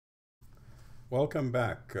Welcome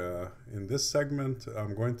back. In this segment,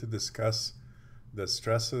 I'm going to discuss the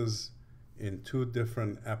stresses in two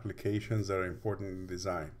different applications that are important in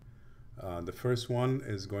design. The first one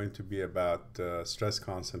is going to be about stress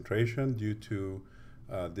concentration due to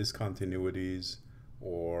discontinuities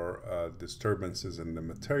or disturbances in the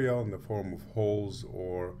material in the form of holes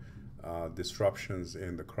or disruptions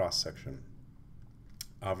in the cross-section.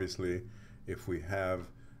 Obviously, if we have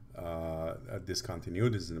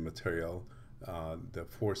discontinuities in the material, the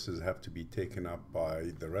forces have to be taken up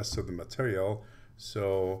by the rest of the material.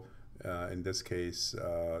 So in this case,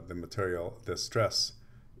 the stress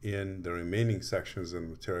in the remaining sections of the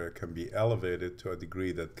material can be elevated to a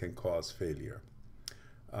degree that can cause failure.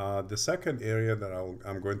 The second area that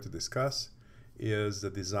I'm going to discuss is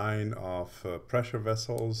the design of pressure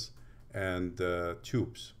vessels and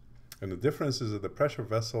tubes. And the difference is that the pressure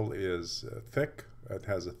vessel is thick, it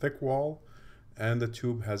has a thick wall, and the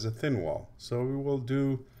tube has a thin wall. So we will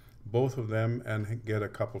do both of them and get a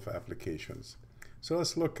couple of applications. So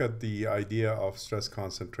let's look at the idea of stress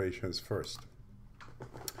concentrations first.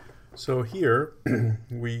 So here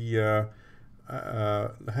we have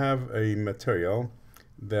a material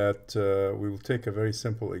that we will take a very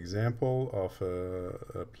simple example of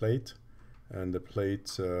a plate, and the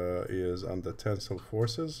plate is under tensile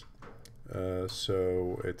forces.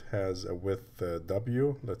 So it has a width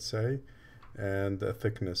W, let's say, and a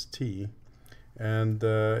thickness T, and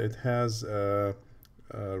it has a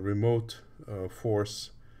remote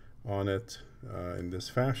force on it in this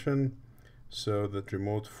fashion. So that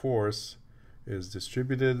remote force is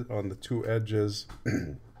distributed on the two edges.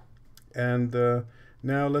 And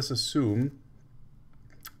now let's assume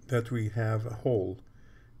that we have a hole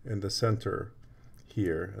in the center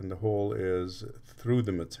here, and the hole is through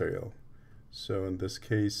the material. So in this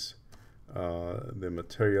case, the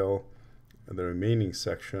material, the remaining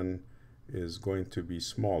section, is going to be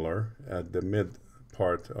smaller at the mid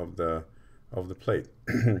part of the plate.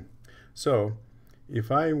 So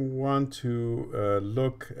if I want to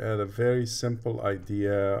look at a very simple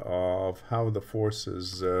idea of how the force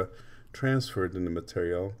is transferred in the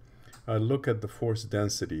material, I look at the force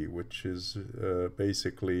density, which is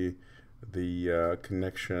basically the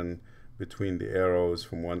connection between the arrows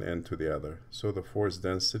from one end to the other. So the force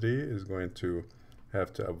density is going to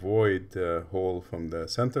have to avoid the hole from the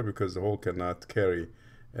center because the hole cannot carry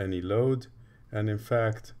any load. And in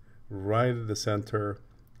fact, right at the center,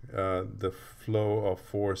 the flow of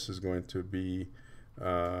force is going to be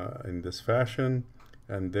in this fashion,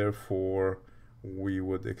 and therefore we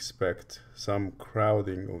would expect some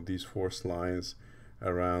crowding of these force lines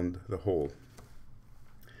around the hole.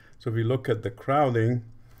 So if we look at the crowding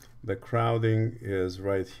is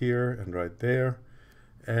right here and right there.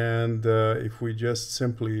 And if we just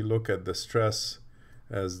simply look at the stress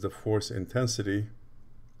as the force intensity,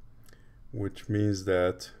 which means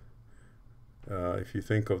that if you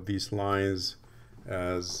think of these lines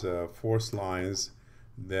as force lines,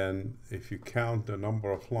 then if you count the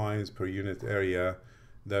number of lines per unit area,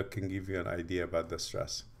 that can give you an idea about the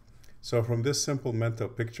stress. So from this simple mental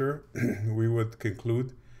picture, we would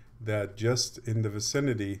conclude that just in the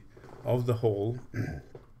vicinity of the hole,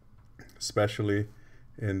 especially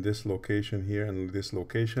in this location here and this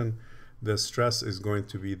location, the stress is going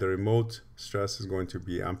to be, the remote stress is going to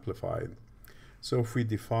be amplified. So if we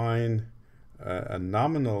define a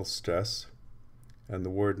nominal stress, and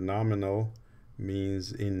the word nominal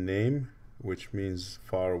means in name, which means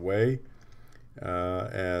far away,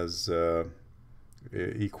 as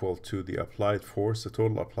equal to the applied force, the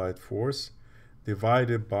total applied force,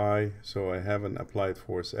 divided by, so I have an applied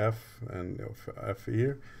force F and F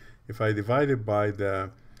here. If I divide it by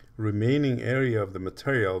the remaining area of the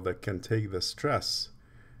material that can take the stress,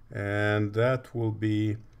 and that will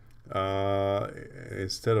be,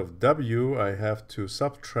 instead of W, I have to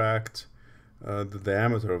subtract the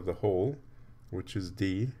diameter of the hole, which is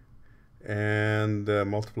D, and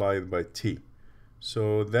multiply it by T.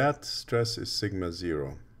 So that stress is sigma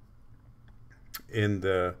 0. In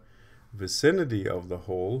the vicinity of the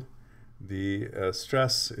hole, the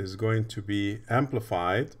stress is going to be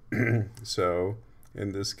amplified. So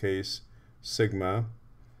in this case, sigma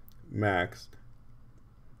max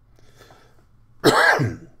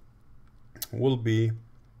will be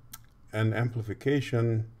an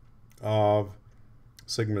amplification of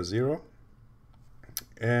sigma 0,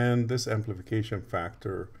 and this amplification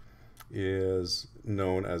factor is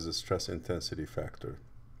known as the stress intensity factor.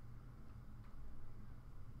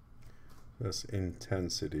 Stress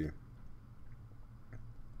intensity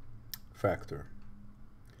factor.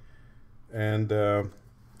 And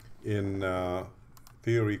in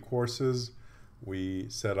theory courses, we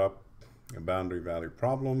set up boundary value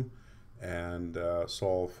problem and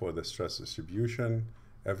solve for the stress distribution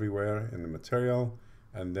everywhere in the material,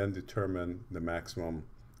 and then determine the maximum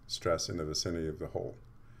stress in the vicinity of the hole.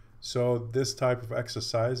 So this type of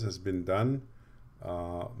exercise has been done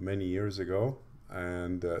many years ago,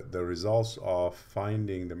 and the results of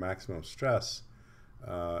finding the maximum stress,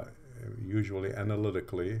 usually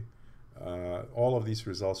analytically, all of these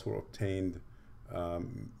results were obtained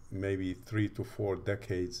maybe 3 to 4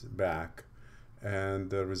 decades back, and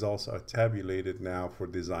the results are tabulated now for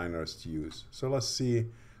designers to use. So let's see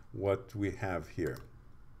what we have here.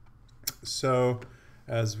 So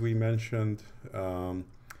as we mentioned,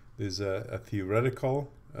 there's a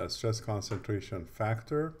theoretical stress concentration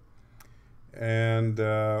factor, and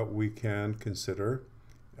we can consider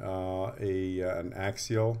an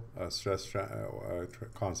axial stress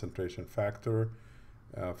concentration factor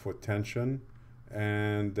for tension,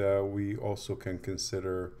 and we also can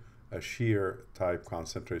consider a shear type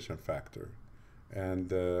concentration factor,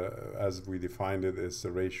 and as we defined it, is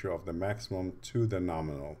the ratio of the maximum to the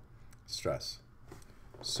nominal stress.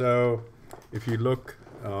 So if you look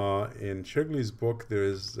in Shigley's book,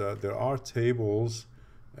 there are tables,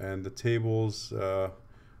 and the tables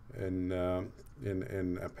in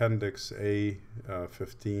Appendix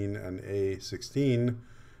A15 and A16,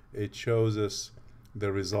 it shows us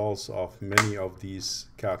the results of many of these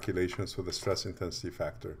calculations for the stress intensity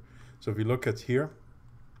factor. So if you look at here,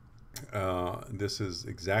 this is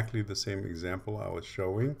exactly the same example I was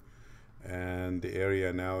showing, and the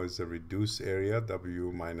area now is a reduced area,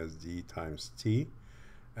 W minus D times T.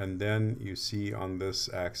 And then you see on this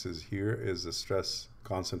axis here is the stress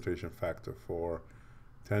concentration factor for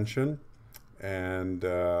tension, and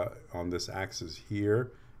on this axis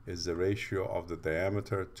here is the ratio of the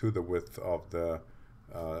diameter to the width of the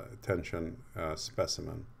tension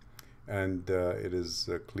specimen. And it is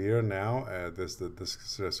clear now that the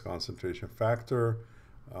stress concentration factor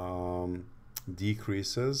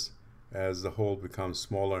decreases as the hole becomes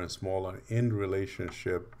smaller and smaller in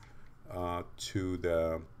relationship to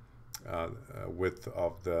the width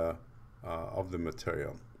of the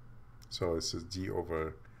material. So this is D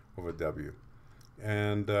over W.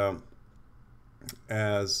 And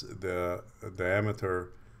as the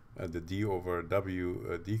diameter, the D over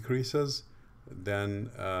W decreases,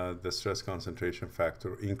 then the stress concentration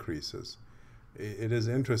factor increases. It is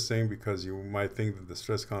interesting because you might think that the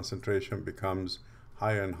stress concentration becomes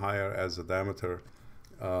higher and higher as the diameter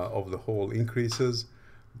of the hole increases,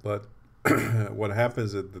 but what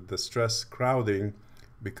happens is that the stress crowding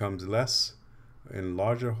becomes less in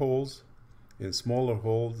larger holes. In smaller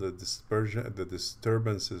holes, the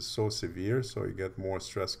disturbance is so severe, so you get more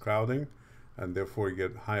stress crowding, and therefore you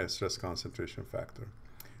get higher stress concentration factor.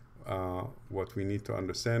 What we need to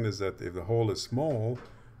understand is that if the hole is small,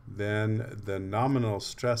 then the nominal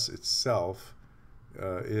stress itself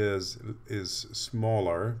is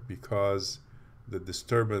smaller because the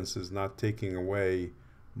disturbance is not taking away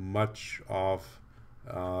much of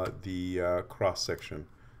the cross section.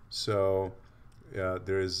 So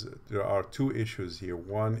there are two issues here.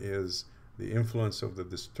 One is the influence of the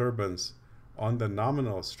disturbance on the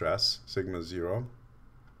nominal stress, sigma 0.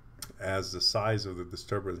 As the size of the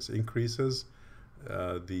disturbance increases,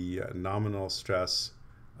 the nominal stress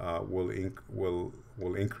will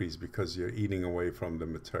increase because you're eating away from the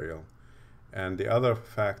material. And the other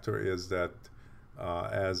factor is that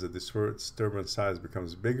as the disturbance size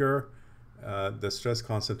becomes bigger, the stress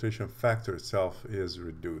concentration factor itself is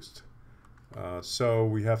reduced. So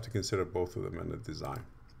we have to consider both of them in the design.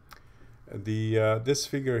 This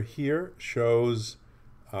figure here shows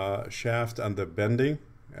shaft under bending,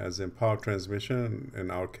 as in power transmission in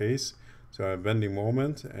our case. So a bending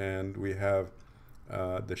moment, and we have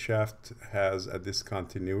the shaft has a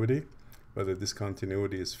discontinuity, but the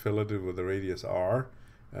discontinuity is filleted with a radius r,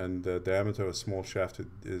 and the diameter of a small shaft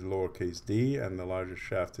is lowercase d, and the larger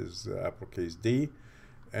shaft is uppercase D.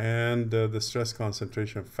 And the stress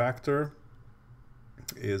concentration factor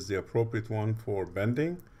is the appropriate one for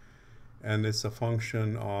bending, and it's a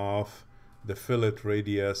function of the fillet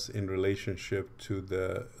radius in relationship to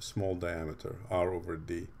the small diameter, r over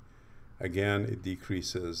d. Again, it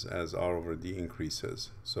decreases as r over d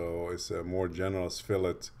increases. So it's a more generous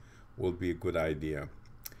fillet will be a good idea.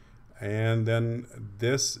 And then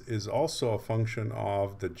this is also a function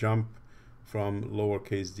of the jump from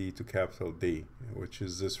lowercase d to capital D, which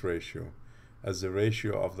is this ratio. As the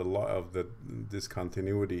ratio of the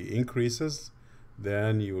discontinuity increases,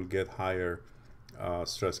 then you will get higher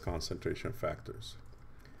stress concentration factors.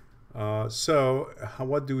 So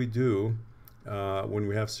what do we do when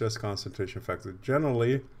we have stress concentration factor?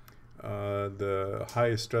 Generally, the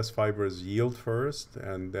high stress fibers yield first,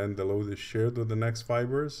 and then the load is shared with the next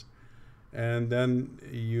fibers, and then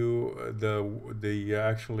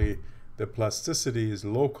actually the plasticity is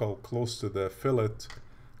local, close to the fillet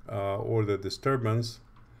or the disturbance.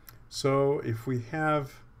 So if we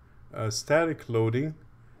have static loading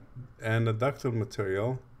and a ductile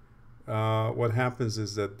material, what happens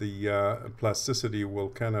is that the plasticity will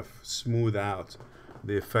kind of smooth out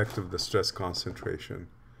the effect of the stress concentration.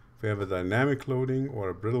 If we have a dynamic loading or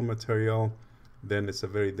a brittle material, then it's a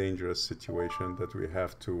very dangerous situation that we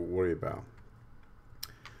have to worry about.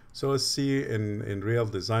 So let's see in real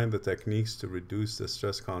design the techniques to reduce the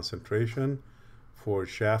stress concentration. For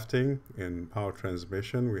shafting in power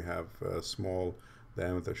transmission, we have a small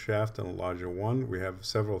diameter shaft and a larger one. We have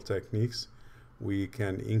several techniques. We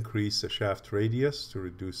can increase the shaft radius to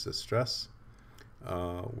reduce the stress,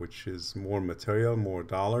 which is more material, more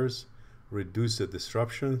dollars. Reduce the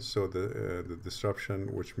disruption, so the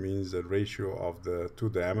disruption, which means the ratio of the two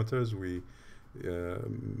diameters, we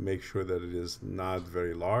make sure that it is not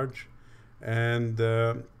very large. And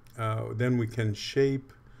then we can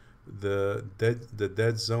shape the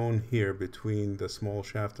dead zone here between the small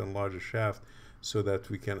shaft and larger shaft, so that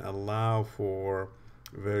we can allow for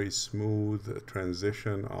very smooth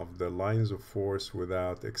transition of the lines of force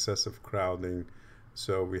without excessive crowding.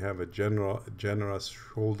 So we have a generous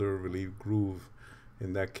shoulder relief groove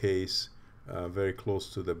in that case, very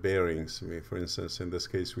close to the bearings. I mean, for instance, in this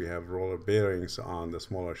case we have roller bearings on the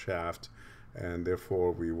smaller shaft, and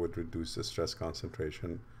therefore we would reduce the stress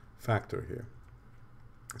concentration factor here.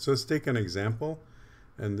 So let's take an example.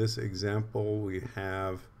 In this example we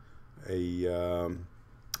have a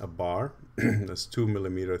bar that's 2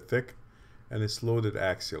 millimeter thick, and it's loaded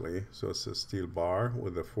axially. So it's a steel bar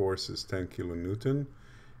with the force is 10 kilonewton,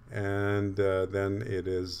 and then it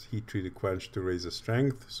is heat treated quenched to raise the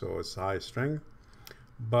strength, so it's high strength,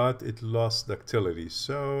 but it lost ductility.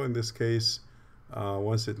 So in this case,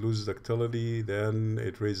 once it loses ductility, then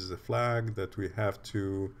it raises a flag that we have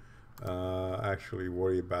to actually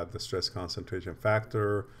worry about the stress concentration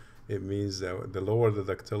factor. It means that the lower the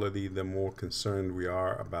ductility, the more concerned we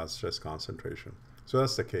are about stress concentration. So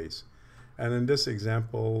that's the case. And in this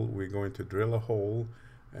example, we're going to drill a hole,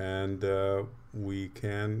 and we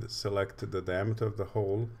can select the diameter of the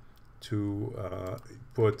hole to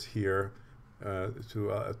put here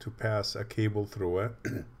to pass a cable through it.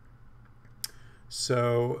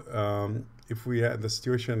 So if we had the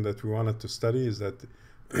situation that we wanted to study is that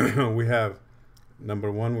we have, number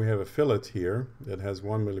one, we have a fillet here that has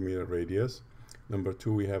 1 millimeter radius. Number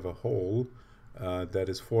two, we have a hole that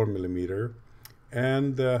is 4 millimeter.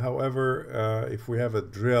 And however, if we have a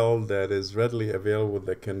drill that is readily available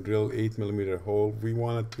that can drill 8 millimeter hole, we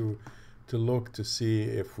wanted to look to see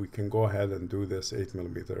if we can go ahead and do this 8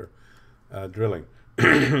 millimeter drilling.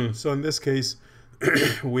 So in this case,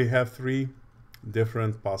 we have three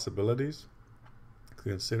different possibilities to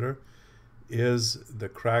consider. Is the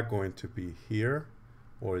crack going to be here,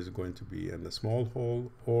 or is it going to be in the small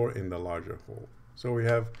hole or in the larger hole? So we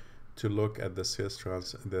have to look at the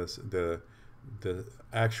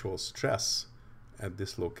actual stress at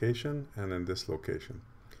this location and in this location.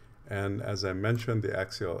 And as I mentioned, the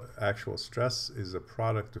actual stress is a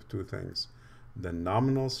product of two things: the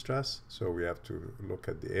nominal stress, so we have to look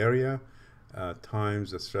at the area,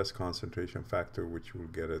 times the stress concentration factor, which we'll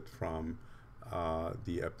get it from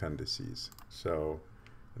the appendices. So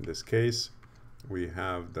in this case, we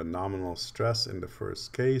have the nominal stress in the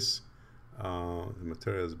first case. The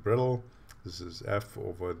material is brittle. This is F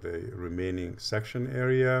over the remaining section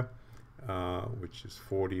area, which is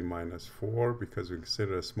 40 minus 4 because we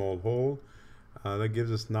consider a small hole. That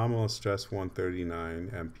gives us nominal stress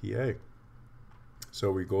 139 MPa. So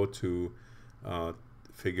we go to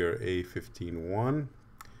figure A15.1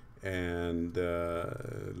 and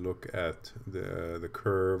look at the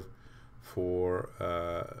curve for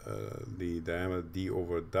the diameter d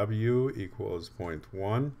over w equals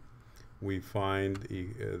 0.1. We find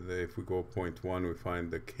if we go 0.1, we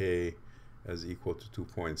find the k as equal to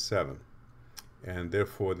 2.7, and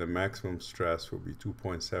therefore the maximum stress will be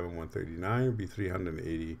 2.7139, will be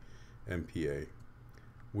 380 MPa.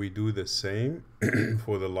 We do the same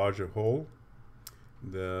for the larger hole.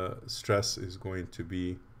 The stress is going to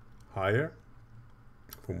be higher,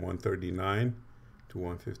 from 139 to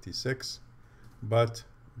 156, but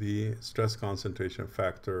the stress concentration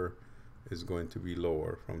factor is going to be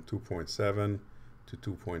lower, from 2.7 to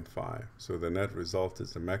 2.5. So the net result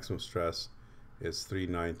is the maximum stress is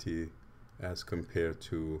 390 as compared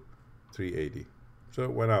to 380. So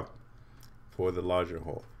it went up for the larger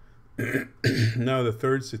hole. Now the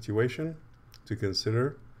third situation to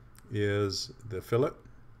consider is the fillet,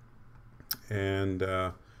 and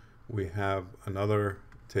we have another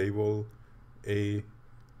table,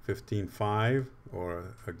 A15.5,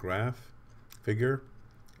 or a graph figure,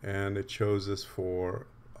 and it shows us for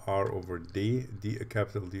R over D,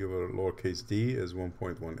 capital D over lowercase d is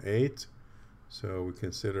 1.18, so we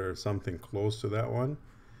consider something close to that one,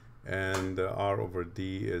 and R over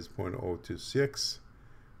D is 0.026.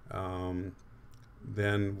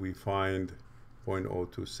 Then we find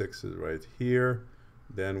 0.026 is right here.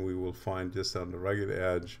 Then we will find just on the ragged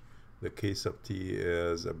edge, the K sub T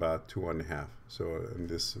is about 2.5, so in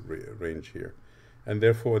this range here. And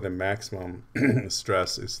therefore the maximum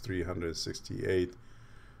stress is 368.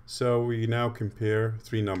 So we now compare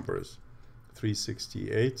three numbers,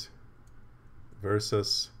 368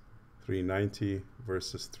 versus 390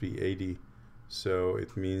 versus 380. So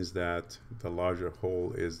it means that the larger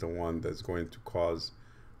hole is the one that's going to cause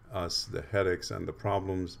us the headaches and the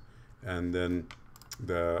problems, and then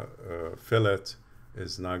the fillet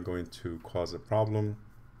is not going to cause a problem.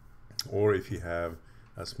 Or if you have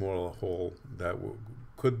a smaller hole, that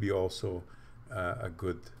could be also a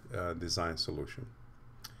good design solution.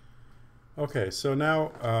 Okay, so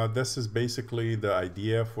now this is basically the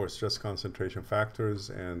idea for stress concentration factors,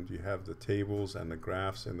 and you have the tables and the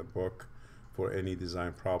graphs in the book. For any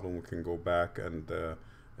design problem, we can go back and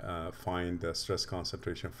find the stress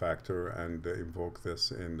concentration factor and invoke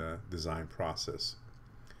this in the design process.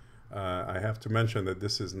 I have to mention that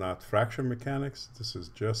this is not fracture mechanics. This is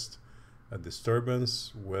just a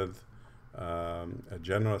disturbance with a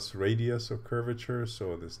generous radius of curvature,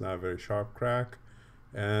 so it's not a very sharp crack,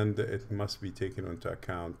 and it must be taken into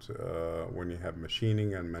account when you have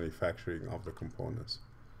machining and manufacturing of the components.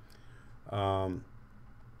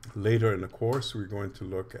 Later in the course, we're going to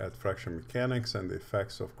look at fracture mechanics and the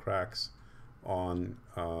effects of cracks on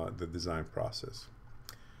the design process.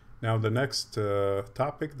 Now, the next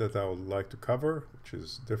topic that I would like to cover, which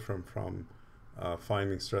is different from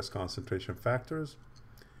finding stress concentration factors,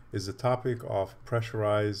 is the topic of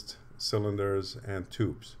pressurized cylinders and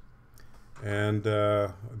tubes. And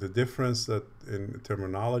the difference that in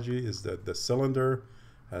terminology is that the cylinder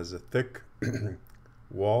has a thick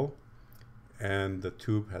wall and the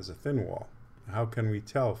tube has a thin wall. How can we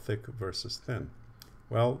tell thick versus thin?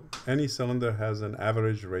 Well, any cylinder has an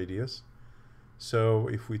average radius. So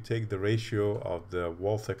if we take the ratio of the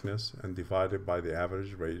wall thickness and divide it by the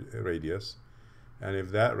average radius, and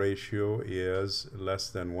if that ratio is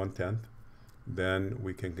less than 1/10, then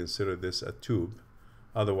we can consider this a tube.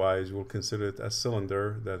 Otherwise, we'll consider it a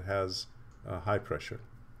cylinder that has high pressure.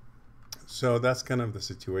 So that's kind of the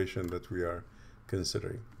situation that we are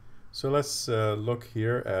considering. So let's look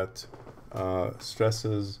here at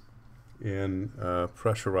stresses in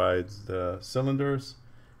pressurized cylinders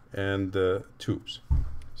and tubes.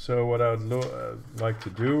 So what I would like to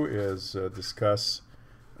do is discuss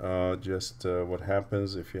just what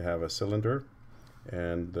happens if you have a cylinder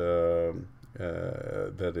and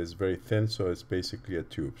that is very thin, so it's basically a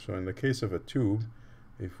tube. So in the case of a tube,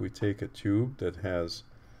 if we take a tube that has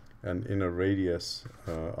an inner radius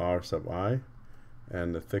r sub I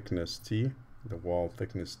and the thickness T, the wall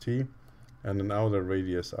thickness T, and an outer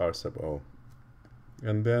radius r sub O,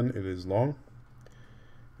 and then it is long,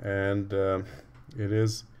 and it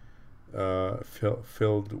is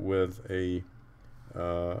filled with a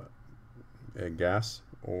gas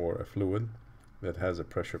or a fluid that has a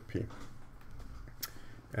pressure P.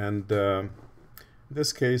 And in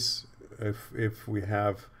this case, if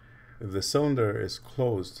the cylinder is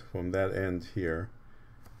closed from that end here,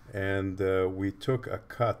 and we took a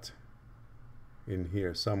cut in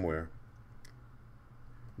here somewhere,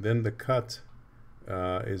 then the cut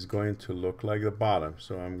is going to look like the bottom.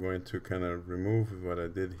 So I'm going to kind of remove what I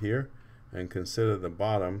did here and consider the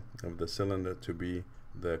bottom of the cylinder to be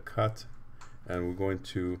the cut, and we're going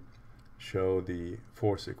to show the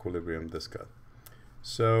force equilibrium this cut.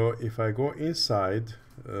 So if I go inside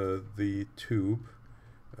the tube,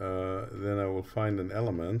 then I will find an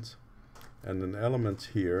element, and an element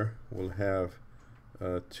here will have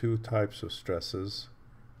two types of stresses,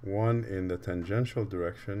 one in the tangential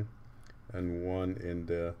direction and one in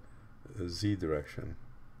the z direction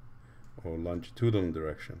or longitudinal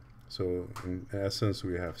direction. So in essence,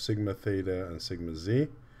 we have sigma theta and sigma z,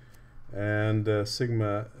 and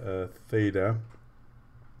sigma theta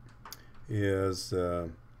is the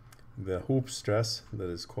hoop stress, that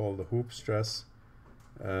is called the hoop stress,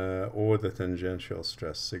 or the tangential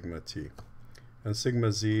stress, sigma t. And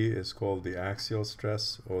sigma z is called the axial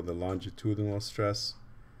stress or the longitudinal stress,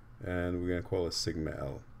 and we're going to call it sigma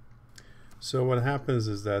L. So what happens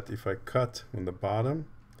is that if I cut on the bottom,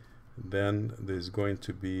 then there's going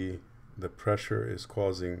to be the pressure is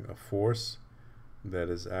causing a force that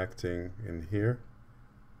is acting in here,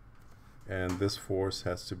 and this force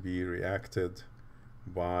has to be reacted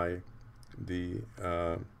by the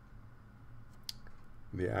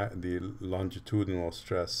longitudinal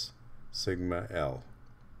stress sigma L.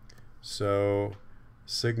 So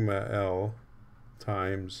sigma L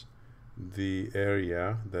times the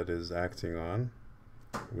area that is acting on,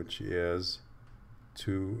 which is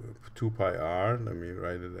 2 pi r. Let me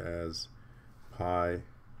write it as pi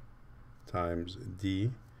times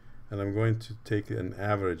d, and I'm going to take an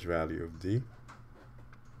average value of d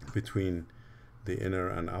between the inner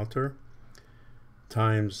and outer,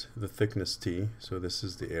 times the thickness t, so this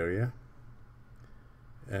is the area,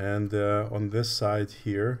 and on this side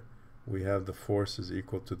here we have the force is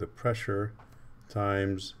equal to the pressure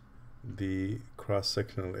times the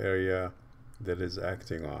cross-sectional area that is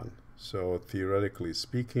acting on. So theoretically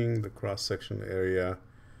speaking, the cross-sectional area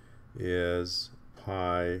is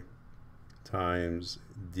pi times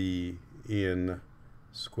d in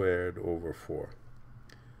squared over 4.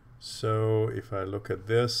 So if I look at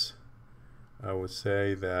this, I would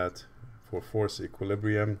say that for force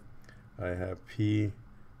equilibrium, I have P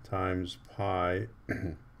times pi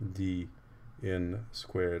d in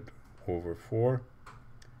squared over 4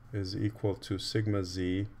 is equal to sigma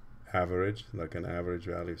z average, like an average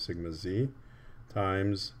value of sigma z,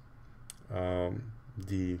 times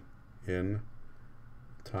d in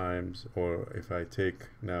times, or if I take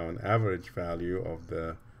now an average value of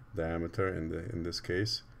the diameter in this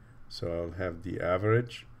case, so I'll have the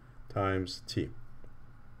average times t,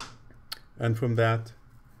 and from that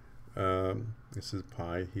this is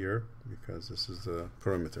pi here because this is the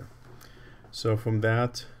perimeter. So from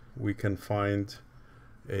that we can find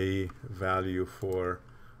a value for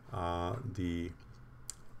the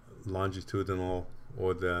longitudinal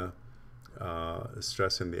or the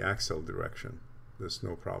stress in the axial direction. There's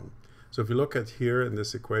no problem. So if you look at here in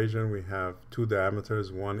this equation, we have two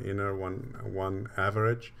diameters, one inner, one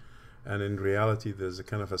average, and in reality there's a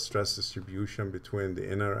kind of a stress distribution between the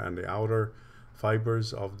inner and the outer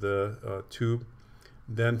fibers of the tube.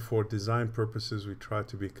 Then for design purposes we try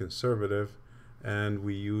to be conservative, and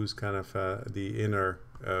we use kind of the inner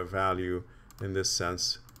value in this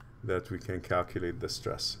sense that we can calculate the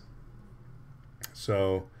stress.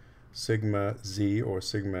 So sigma z or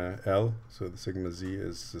sigma L, so the sigma z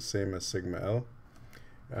is the same as sigma L,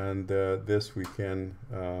 and this we can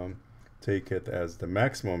take it as the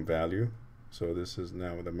maximum value. So this is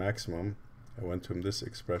now the maximum. I went from this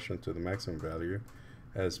expression to the maximum value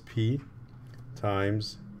as P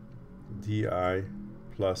times di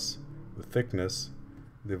plus the thickness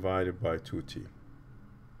divided by 2t.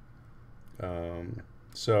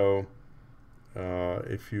 So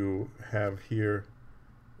if you have here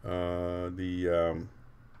the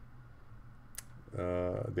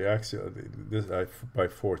axial, this by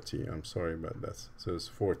 4t, I'm sorry about that, so it's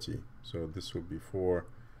 4t, so this will be 4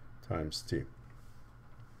 times t,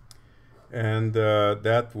 and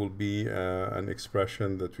that will be an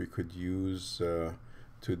expression that we could use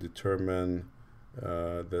to determine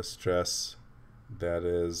the stress that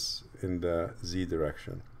is in the z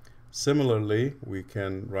direction. Similarly, we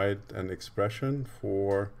can write an expression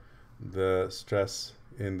for the stress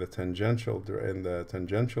in the tangential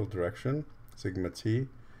direction, sigma t,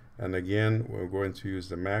 and again we're going to use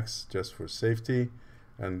the max just for safety,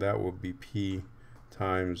 and that will be P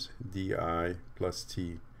times di plus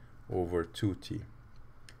t over 2t.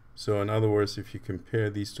 So in other words, if you compare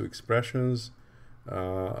these two expressions,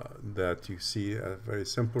 that you see a very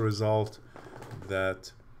simple result,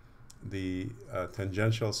 that the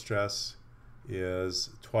tangential stress is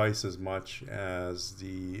twice as much as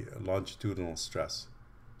the longitudinal stress.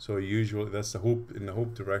 So usually that's the hoop. In the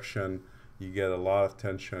hoop direction you get a lot of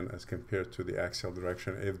tension as compared to the axial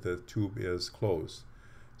direction if the tube is closed.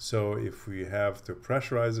 So if we have to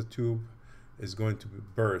pressurize the tube, it's going to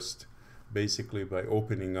burst basically by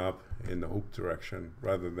opening up in the hoop direction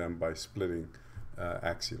rather than by splitting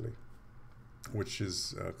axially, which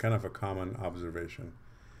is kind of a common observation.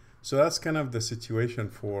 So that's kind of the situation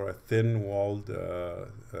for a thin-walled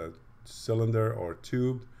cylinder or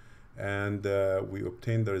tube, and we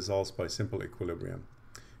obtain the results by simple equilibrium.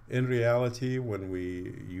 In reality, when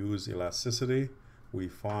we use elasticity, we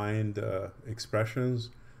find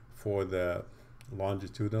expressions for the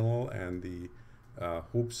longitudinal and the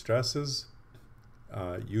hoop stresses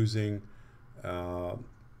using a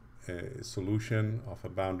solution of a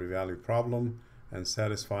boundary value problem and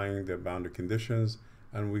satisfying the boundary conditions,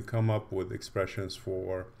 and we come up with expressions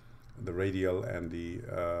for the radial and the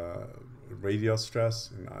radial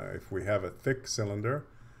stress. And if we have a thick cylinder,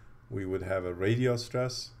 we would have a radial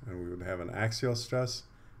stress, and we would have an axial stress,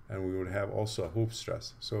 and we would have also a hoop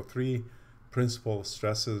stress. So 3 principal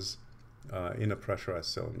stresses in a pressurized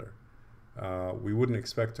cylinder. We wouldn't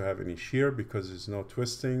expect to have any shear because there's no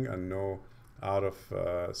twisting and no out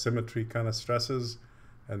of symmetry kind of stresses,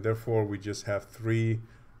 and therefore we just have 3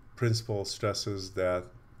 principal stresses that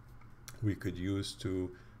we could use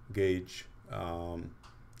to gauge the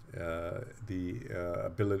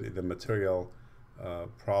material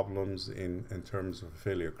problems in terms of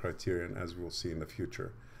failure criterion, as we'll see in the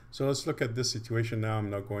future. So let's look at this situation now. I'm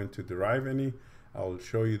not going to derive any. I'll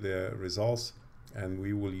show you the results, and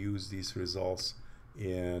we will use these results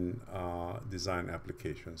in design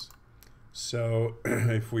applications. So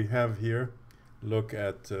if we have here, look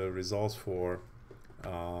at results for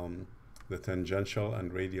the tangential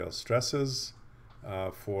and radial stresses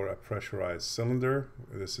for a pressurized cylinder.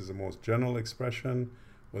 This is the most general expression,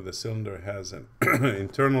 where the cylinder has an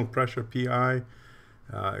internal pressure PI,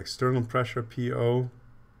 external pressure PO.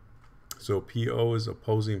 So PO is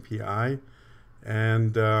opposing PI,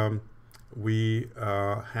 and we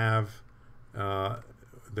have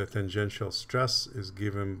the tangential stress is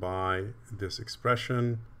given by this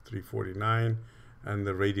expression, 349, and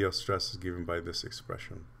the radial stress is given by this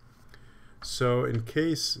expression. So in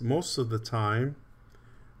case, most of the time,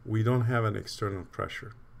 we don't have an external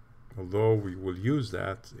pressure, although we will use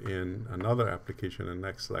that in another application in the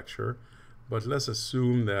next lecture. But let's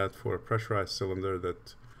assume that for a pressurized cylinder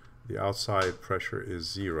that the outside pressure is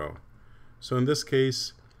 0. So in this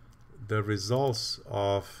case, the results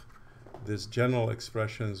of these general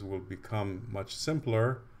expressions will become much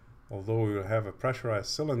simpler, although we will have a pressurized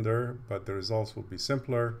cylinder, but the results will be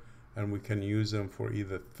simpler, and we can use them for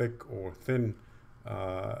either thick or thin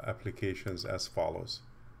applications as follows.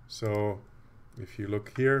 So if you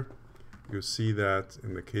look here, you'll see that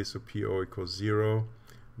in the case of PO equals 0,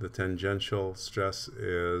 the tangential stress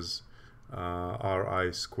is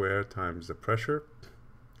Ri squared times the pressure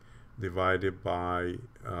divided by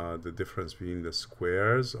the difference between the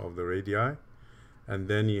squares of the radii, and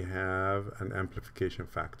then you have an amplification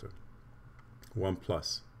factor, 1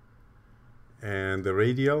 plus. And the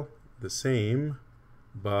radial, the same,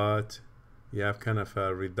 but you have kind of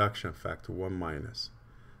a reduction factor, 1 minus.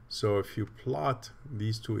 So if you plot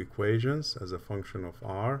these two equations as a function of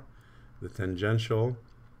r, the tangential,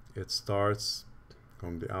 it starts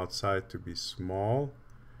from the outside to be small,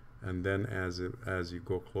 and then as you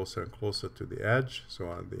go closer and closer to the edge, so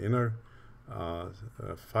on the inner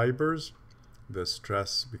fibers, the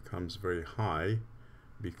stress becomes very high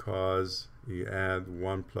because you add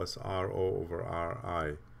 1 plus Ro over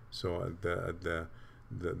Ri. So the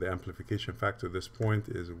amplification factor at this point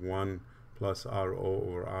is 1 plus Ro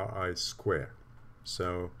over Ri squared.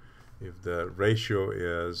 So if the ratio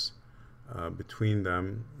is between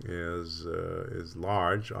them is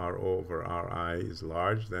large, Ro over Ri is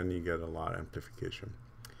large, then you get a lot of amplification.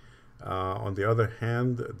 On the other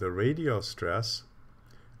hand, the radial stress,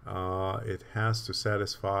 it has to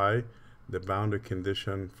satisfy the boundary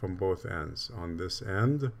condition from both ends. On this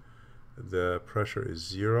end, the pressure is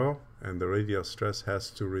 0, and the radial stress has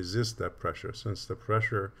to resist that pressure. Since the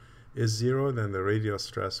pressure is 0, then the radial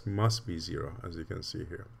stress must be 0, as you can see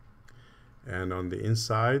here. And on the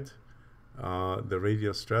inside, the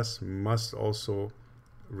radial stress must also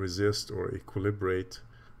resist or equilibrate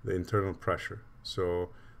the internal pressure.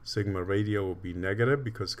 So sigma radial will be negative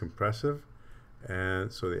because compressive,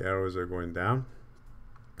 and so the arrows are going down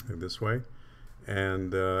in this way,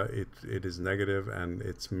 and it is negative, and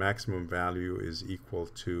its maximum value is equal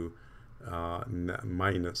to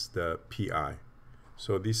minus the pi.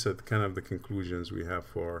 So these are kind of the conclusions we have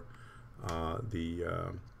for the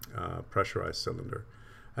pressurized cylinder.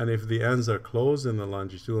 And if the ends are closed, then the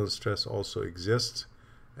longitudinal stress also exists,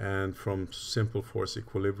 and from simple force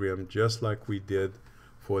equilibrium, just like we did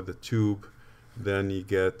for the tube, then you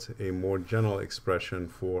get a more general expression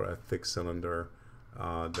for a thick cylinder,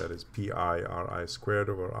 that is pi Ri squared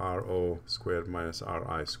over Ro squared minus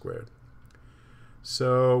Ri squared.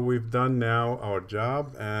 So we've done now our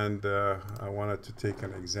job, and I wanted to take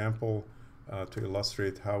an example to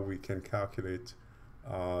illustrate how we can calculate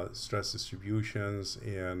stress distributions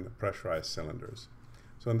in pressurized cylinders.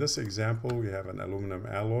 So in this example, we have an aluminum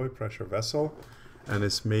alloy pressure vessel, and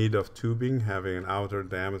it's made of tubing having an outer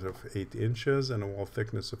diameter of 8 inches and a wall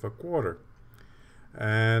thickness of 1/4.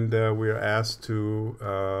 And we are asked to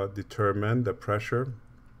determine the pressure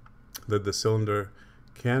that the cylinder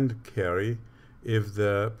can carry if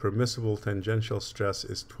the permissible tangential stress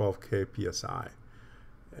is 12 kpsi.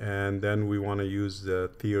 And then we want to use the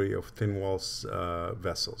theory of thin walls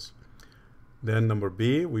vessels. Then number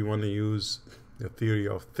B, we want to use the theory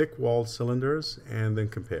of thick-walled cylinders, and then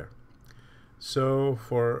compare. So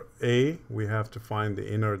for A, we have to find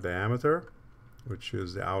the inner diameter, which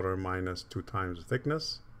is the outer minus 2 times the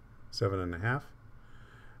thickness, 7.5.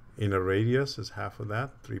 Inner radius is half of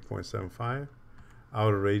that, 3.75.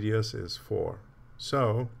 Outer radius is 4.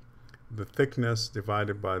 So the thickness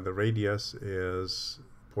divided by the radius is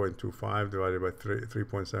 0.25 divided by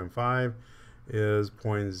 3.75 is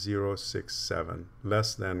 0.067,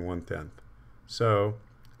 less than 1/10. So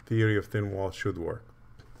theory of thin wall should work.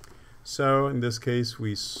 So in this case,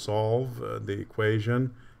 we solve the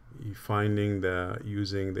equation, using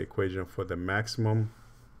the equation for the maximum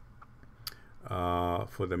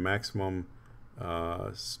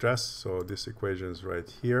stress. So this equation is right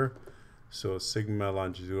here. So sigma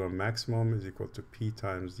longitudinal maximum is equal to P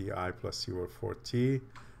times di plus C over 4t,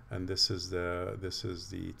 and this is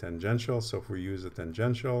the tangential. So if we use the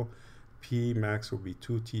tangential, P max will be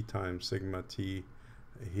 2t times sigma t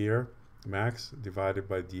here max divided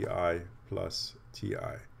by di plus ti,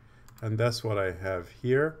 and that's what I have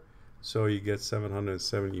here. So you get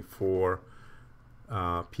 774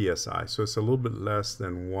 psi. So it's a little bit less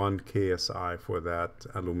than 1 ksi for that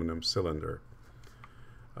aluminum cylinder.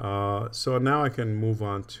 So now I can move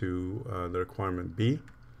on to the requirement B.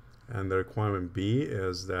 And the requirement B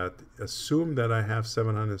is that assume that I have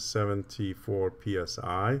 774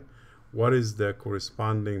 psi. What is the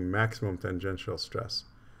corresponding maximum tangential stress?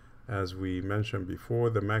 As we mentioned before,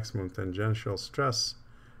 the maximum tangential stress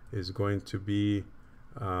is going to be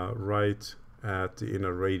right at the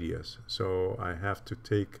inner radius. So I have to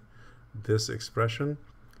take this expression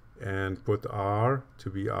and put R to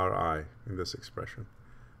be Ri in this expression.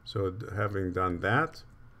 So having done that,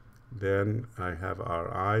 then I have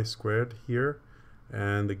Ri squared here,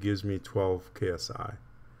 and it gives me 12 ksi,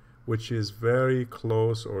 which is very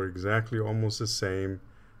close or exactly almost the same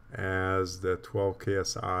as the 12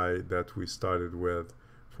 ksi that we started with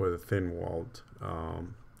for the thin-walled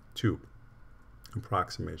tube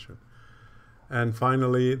approximation. And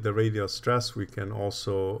finally, the radial stress, we can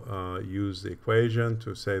also use the equation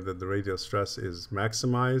to say that the radial stress is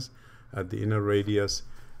maximized at the inner radius,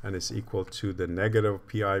 and it's equal to the negative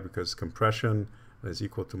pi because compression, and is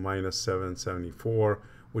equal to minus 774,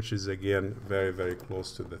 which is again very, very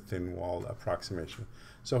close to the thin wall approximation.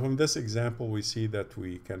 So from this example, we see that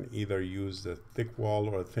we can either use the thick wall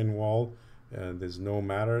or thin wall, and there's no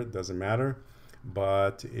matter, it doesn't matter.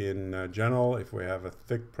 But in general, if we have a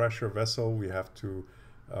thick pressure vessel, we have to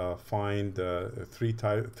find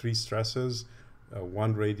three stresses,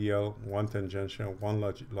 one radial, one tangential, one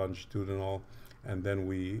longitudinal, and then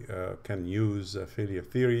we can use failure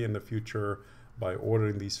theory in the future by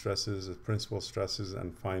ordering these stresses as principal stresses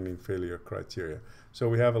and finding failure criteria. So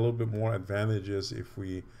we have a little bit more advantages if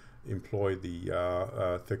we employ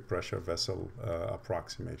the thick pressure vessel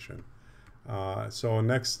approximation. So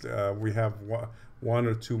next we have one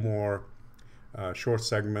or two more short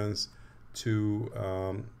segments to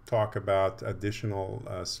talk about additional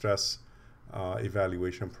stress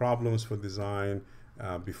evaluation problems for design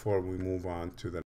before we move on to the